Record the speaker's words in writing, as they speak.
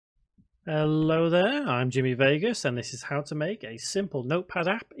Hello there, I'm Jimmy Vegas, and this is how to make a simple Notepad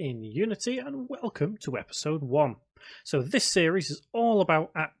app in Unity, and welcome to episode 1. So this series is all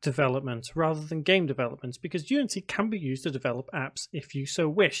about app development rather than game development, because Unity can be used to develop apps if you so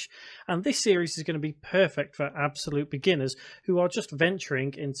wish, and this series is going to be perfect for absolute beginners who are just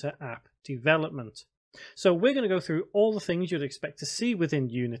venturing into app development. So we're going to go through all the things you'd expect to see within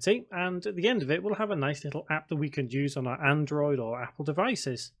Unity, and at the end of it we'll have a nice little app that we can use on our Android or Apple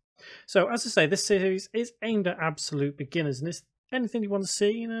devices. So, as I say, this series is aimed at absolute beginners, and if anything you want to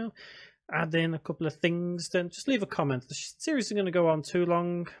see, add in a couple of things, then just leave a comment. The series isn't going to go on too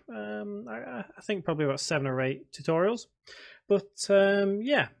long. I think probably about 7 or 8 tutorials. But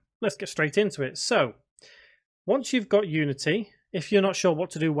yeah, let's get straight into it. So, once you've got Unity, if you're not sure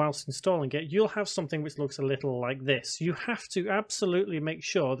what to do whilst installing it, you'll have something which looks a little like this. You have to absolutely make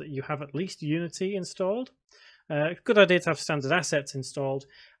sure that you have at least Unity installed. Good idea to have standard assets installed,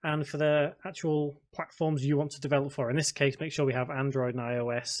 and for the actual platforms you want to develop for, in this case, make sure we have Android and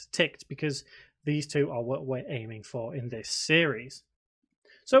iOS ticked, because these two are what we're aiming for in this series.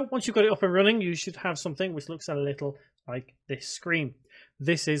 So once you've got it up and running, you should have something which looks a little like this screen.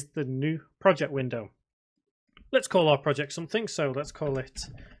 This is the new project window. Let's call our project something, so let's call it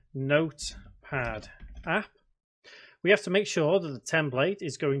Notepad App. We have to make sure that the template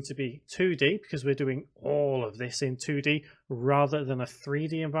is going to be 2D, because we're doing all of this in 2D rather than a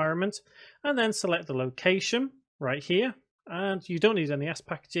 3D environment. And then select the location right here. And you don't need any S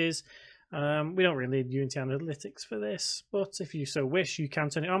packages. We don't really need Unity Analytics for this, but if you so wish, you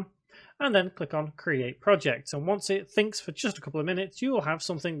can turn it on. And then click on Create Project. And once it thinks for just a couple of minutes, you will have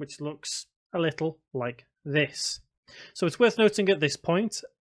something which looks a little like this. So it's worth noting at this point,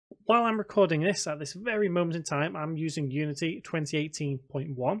 while I'm recording this at this very moment in time, I'm using Unity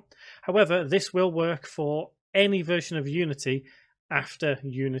 2018.1. However, this will work for any version of Unity after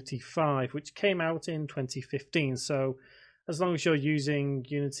Unity 5, which came out in 2015. So as long as you're using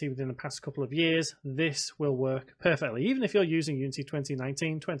Unity within the past couple of years, this will work perfectly. Even if you're using Unity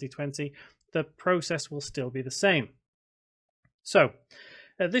 2019, 2020, the process will still be the same. So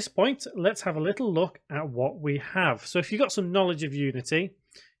at this point, let's have a little look at what we have. So if you've got some knowledge of Unity,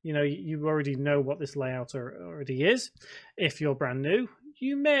 you already know what this layout already is. If you're brand new,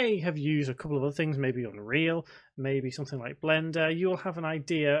 you may have used a couple of other things, maybe Unreal, maybe something like Blender. You'll have an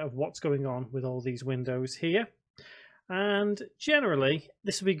idea of what's going on with all these windows here. And generally,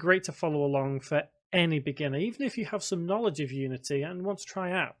 this would be great to follow along for any beginner, even if you have some knowledge of Unity and want to try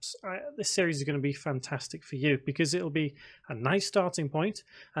apps. This series is going to be fantastic for you, because it'll be a nice starting point,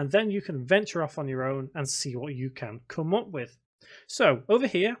 and then you can venture off on your own and see what you can come up with. So over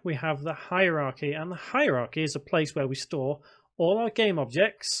here we have the hierarchy, and the hierarchy is a place where we store all our game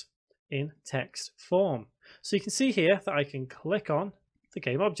objects in text form. So you can see here that I can click on the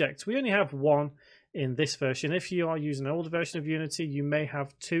game object. We only have one in this version. If you are using an older version of Unity, you may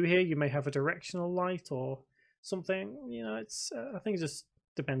have 2 here. You may have a directional light or something. I think it just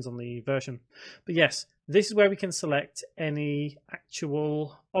depends on the version. But yes, this is where we can select any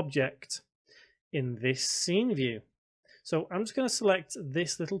actual object in this scene view. So I'm just going to select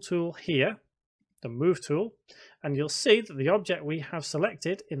this little tool here, the Move tool, and you'll see that the object we have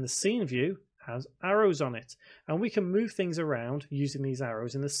selected in the scene view has arrows on it, and we can move things around using these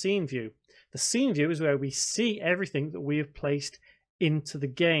arrows in the scene view. The scene view is where we see everything that we have placed into the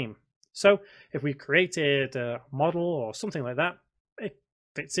game. So if we created a model or something like that, it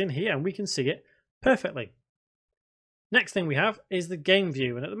fits in here and we can see it perfectly. Next thing we have is the game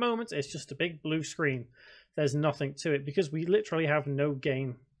view, and at the moment it's just a big blue screen. There's nothing to it because we literally have no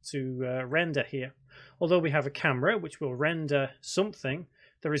game to render here. Although we have a camera which will render something,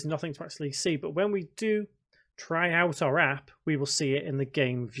 there is nothing to actually see. But when we do try out our app, we will see it in the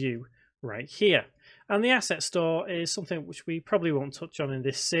game view right here. And the asset store is something which we probably won't touch on in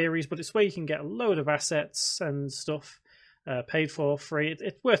this series, but it's where you can get a load of assets and stuff paid for free.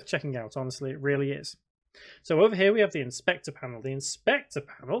 It's worth checking out, honestly, it really is. So over here we have the inspector panel. The inspector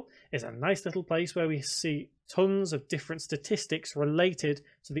panel is a nice little place where we see tons of different statistics related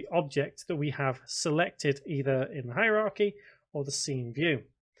to the object that we have selected, either in the hierarchy or the scene view.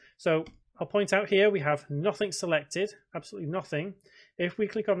 So I'll point out here we have nothing selected, absolutely nothing. If we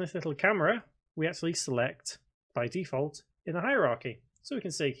click on this little camera, we actually select by default in the hierarchy. So we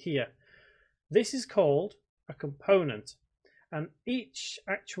can see here, this is called a component. And each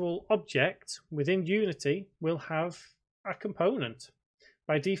actual object within Unity will have a component.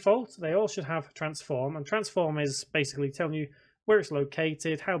 By default, they all should have transform, and transform is basically telling you where it's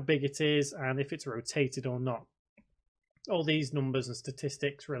located, how big it is, and if it's rotated or not. All these numbers and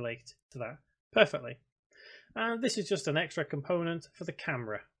statistics relate to that perfectly. And this is just an extra component for the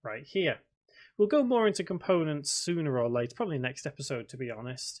camera right here. We'll go more into components sooner or later, probably next episode to be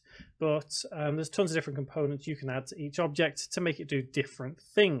honest, but there's tons of different components you can add to each object to make it do different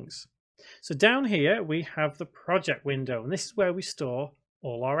things. So down here we have the project window, and this is where we store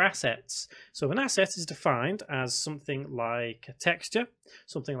all our assets. So an asset is defined as something like a texture,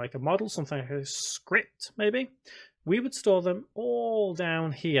 something like a model, something like a script maybe. We would store them all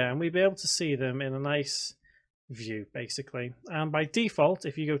down here and we'd be able to see them in a nice view basically. And by default,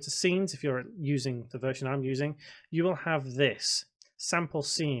 if you go to scenes, if you're using the version I'm using, you will have this sample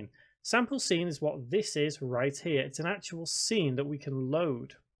scene. Sample scene is what this is right here. It's an actual scene that we can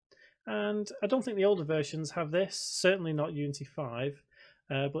load. And I don't think the older versions have this, certainly not Unity 5.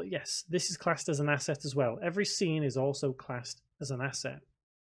 But yes, this is classed as an asset as well. Every scene is also classed as an asset.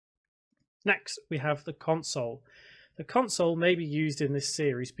 Next, we have the console. The console may be used in this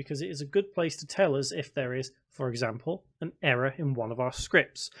series because it is a good place to tell us if there is, for example, an error in one of our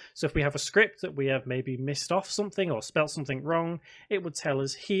scripts. So if we have a script that we have maybe missed off something or spelt something wrong, it would tell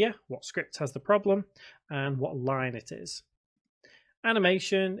us here what script has the problem and what line it is.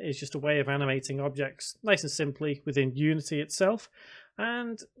 Animation is just a way of animating objects nice and simply within Unity itself,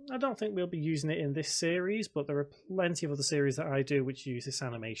 and I don't think we'll be using it in this series, but there are plenty of other series that I do which use this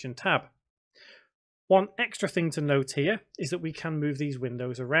animation tab. One extra thing to note here is that we can move these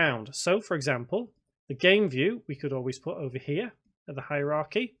windows around. So for example, the game view we could always put over here at the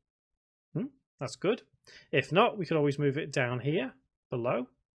hierarchy. That's good. If not, we could always move it down here below.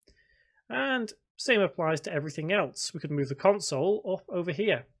 And same applies to everything else. We could move the console up over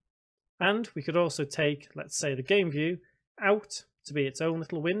here. And we could also take, let's say, the game view out to be its own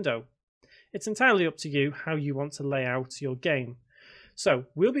little window. It's entirely up to you how you want to lay out your game. So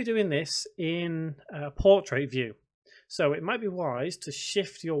we'll be doing this in a portrait view. So it might be wise to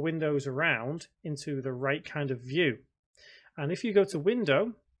shift your windows around into the right kind of view. And if you go to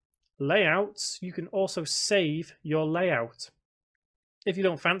Window, Layouts, you can also save your layout. If you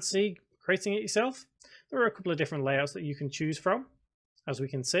don't fancy creating it yourself, there are a couple of different layouts that you can choose from, as we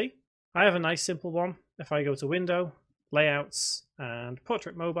can see. I have a nice simple one. If I go to Window, Layouts, and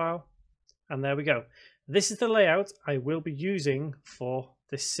Portrait Mobile, and there we go. This is the layout I will be using for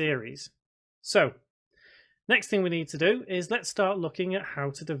this series. So, next thing we need to do is let's start looking at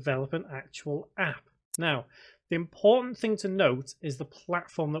how to develop an actual app. Now, the important thing to note is the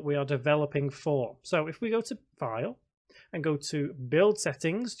platform that we are developing for. So if we go to File and go to Build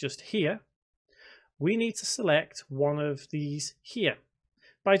Settings just here, we need to select one of these here.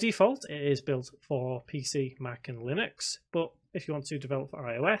 By default, it is built for PC, Mac and Linux, but if you want to develop for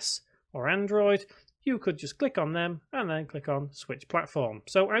iOS or Android, you could just click on them and then click on Switch Platform.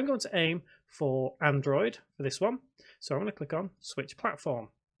 So I'm going to aim for Android for this one. So I'm going to click on Switch Platform.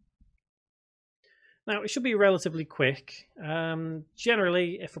 Now, it should be relatively quick.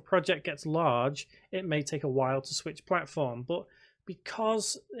 Generally, if a project gets large, it may take a while to switch platform, but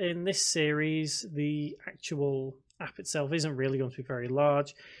because in this series, the actual app itself isn't really going to be very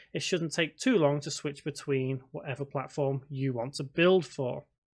large, it shouldn't take too long to switch between whatever platform you want to build for.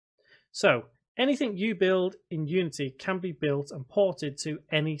 So, anything you build in Unity can be built and ported to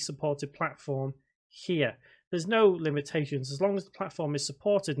any supported platform here. There's no limitations. As long as the platform is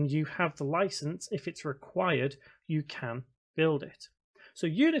supported and you have the license, if it's required, you can build it. So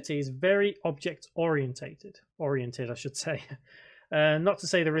Unity is very object-oriented, I should say. Not to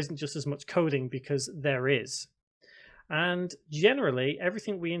say there isn't just as much coding, because there is. And generally,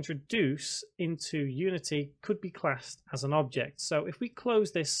 everything we introduce into Unity could be classed as an object. So if we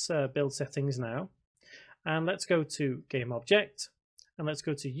close this build settings now, and let's go to Game Object, and let's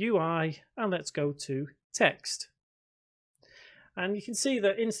go to UI, and let's go to Text. And you can see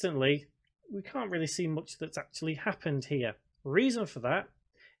that instantly we can't really see much that's actually happened here. The reason for that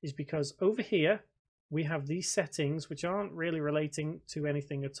is because over here we have these settings which aren't really relating to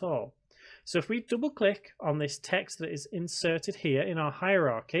anything at all. So if we double click on this text that is inserted here in our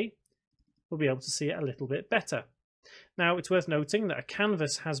hierarchy, we'll be able to see it a little bit better. Now, it's worth noting that a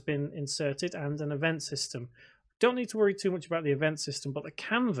canvas has been inserted and an event system. Don't need to worry too much about the event system, but the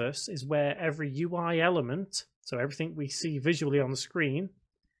canvas is where every UI element, so everything we see visually on the screen,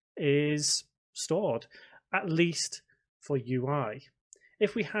 is stored, at least for UI.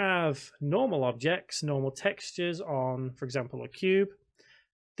 If we have normal objects, normal textures on, for example, a cube,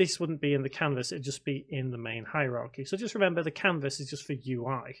 this wouldn't be in the canvas, it'd just be in the main hierarchy. So just remember the canvas is just for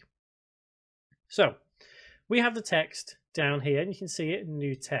UI. So we have the text down here, and you can see it in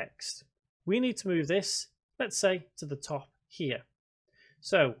new text. We need to move this, let's say, to the top here.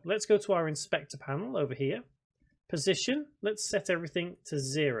 So let's go to our inspector panel over here. Position, let's set everything to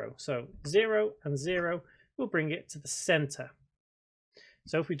 0. So 0 and 0 we'll bring it to the center.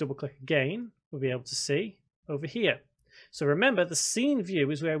 So if we double click again, we'll be able to see over here. So remember, the scene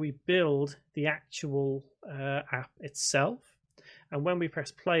view is where we build the actual app itself. And when we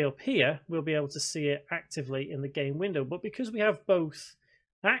press play up here, we'll be able to see it actively in the game window. But because we have both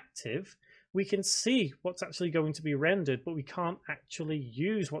active, we can see what's actually going to be rendered, but we can't actually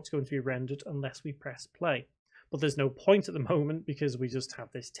use what's going to be rendered unless we press play. But there's no point at the moment because we just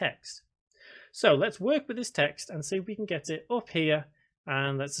have this text. So let's work with this text and see if we can get it up here,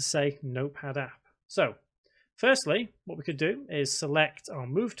 and let's just say Notepad App. So firstly, what we could do is select our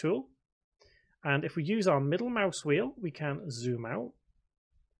move tool, and if we use our middle mouse wheel, we can zoom out.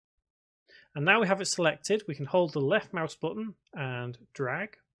 And now we have it selected, we can hold the left mouse button and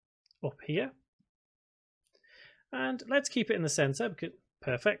drag up here. And let's keep it in the center because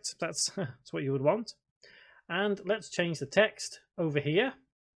perfect, that's what you would want. And let's change the text over here,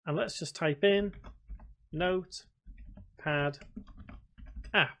 and let's just type in Notepad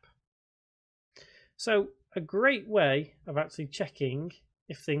App. So a great way of actually checking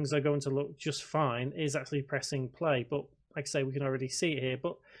if things are going to look just fine is actually pressing play. But like I say, we can already see it here,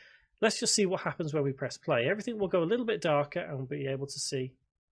 but let's just see what happens when we press play. Everything will go a little bit darker and we'll be able to see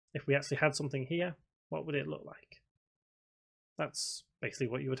if we actually had something here, what would it look like? That's basically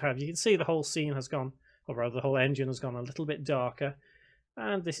what you would have. You can see the whole scene has gone, or rather the whole engine has gone a little bit darker,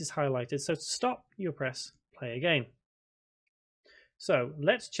 and this is highlighted. So to stop, you press play again. So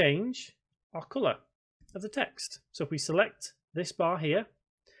let's change our color of the text. So if we select this bar here,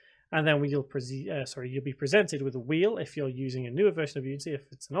 and then you'll be presented with a wheel if you're using a newer version of Unity.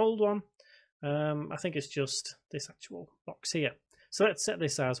 If it's an old one, I think it's just this actual box here. So let's set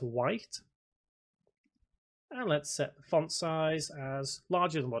this as white, and let's set the font size as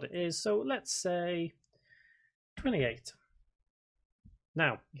larger than what it is. So let's say 28.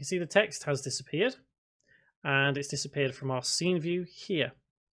 Now you can see the text has disappeared, and it's disappeared from our scene view here.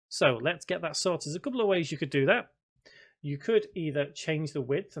 So let's get that sorted. There's a couple of ways you could do that. You could either change the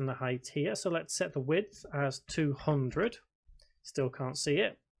width and the height here. So let's set the width as 200. Still can't see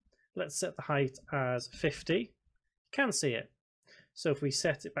it. Let's set the height as 50. You can see it. So if we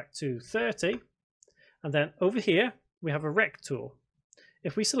set it back to 30, and then over here, we have a Rect Tool.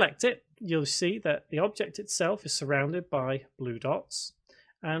 If we select it, you'll see that the object itself is surrounded by blue dots,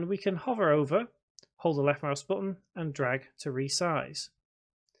 and we can hover over, hold the left mouse button, and drag to resize.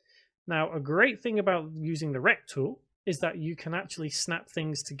 Now, a great thing about using the Rect Tool is that you can actually snap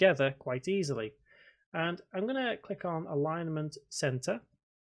things together quite easily. And I'm going to click on Alignment Center,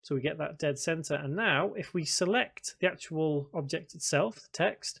 so we get that dead center. And now, if we select the actual object itself, the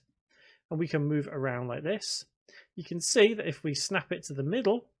text, and we can move it around like this, you can see that if we snap it to the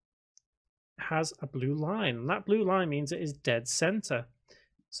middle, it has a blue line. And that blue line means it is dead center.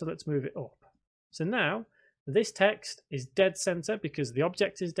 So let's move it up. So now, this text is dead center because the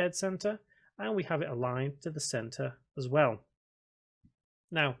object is dead center, and we have it aligned to the center as well.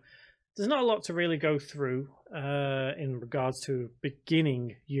 Now, there's not a lot to really go through in regards to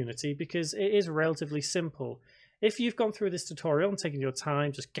beginning Unity because it is relatively simple. If you've gone through this tutorial and taken your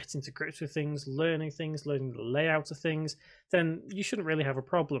time just getting to grips with things, learning the layout of things, then you shouldn't really have a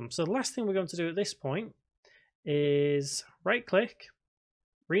problem. So the last thing we're going to do at this point is right click,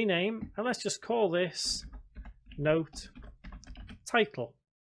 rename, and let's just call this Note Title.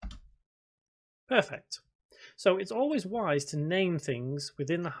 Perfect. So it's always wise to name things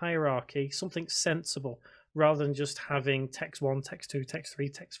within the hierarchy something sensible rather than just having text 1, text 2, text 3,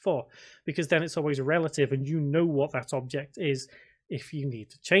 text 4, because then it's always relative and you know what that object is if you need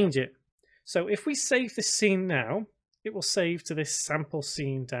to change it. So if we save this scene now, it will save to this sample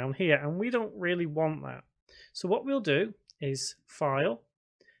scene down here, and we don't really want that. So what we'll do is File,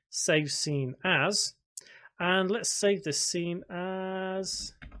 Save Scene As, and let's save this scene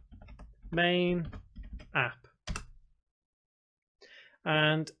as Main App.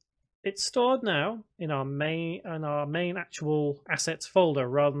 And it's stored now in our main actual assets folder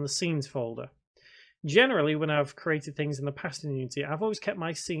rather than the scenes folder. Generally, when I've created things in the past in Unity, I've always kept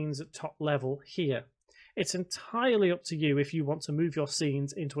my scenes at top level here. It's entirely up to you if you want to move your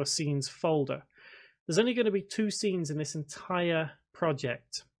scenes into a scenes folder. There's only going to be 2 scenes in this entire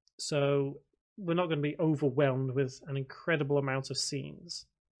project, so we're not going to be overwhelmed with an incredible amount of scenes.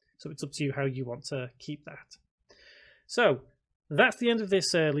 So it's up to you how you want to keep that. So that's the end of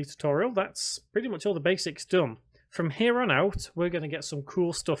this early tutorial. That's pretty much all the basics done. From here on out, we're going to get some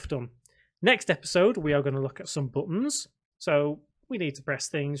cool stuff done. Next episode, we are going to look at some buttons. So we need to press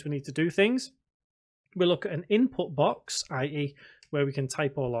things, we need to do things. We'll look at an input box, i.e. where we can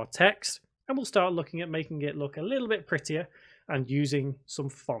type all our text. And we'll start looking at making it look a little bit prettier and using some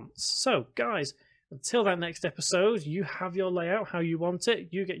fonts. So guys, Until that next episode, you have your layout how you want it,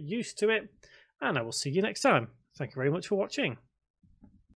 you get used to it, and I will see you next time. Thank you very much for watching.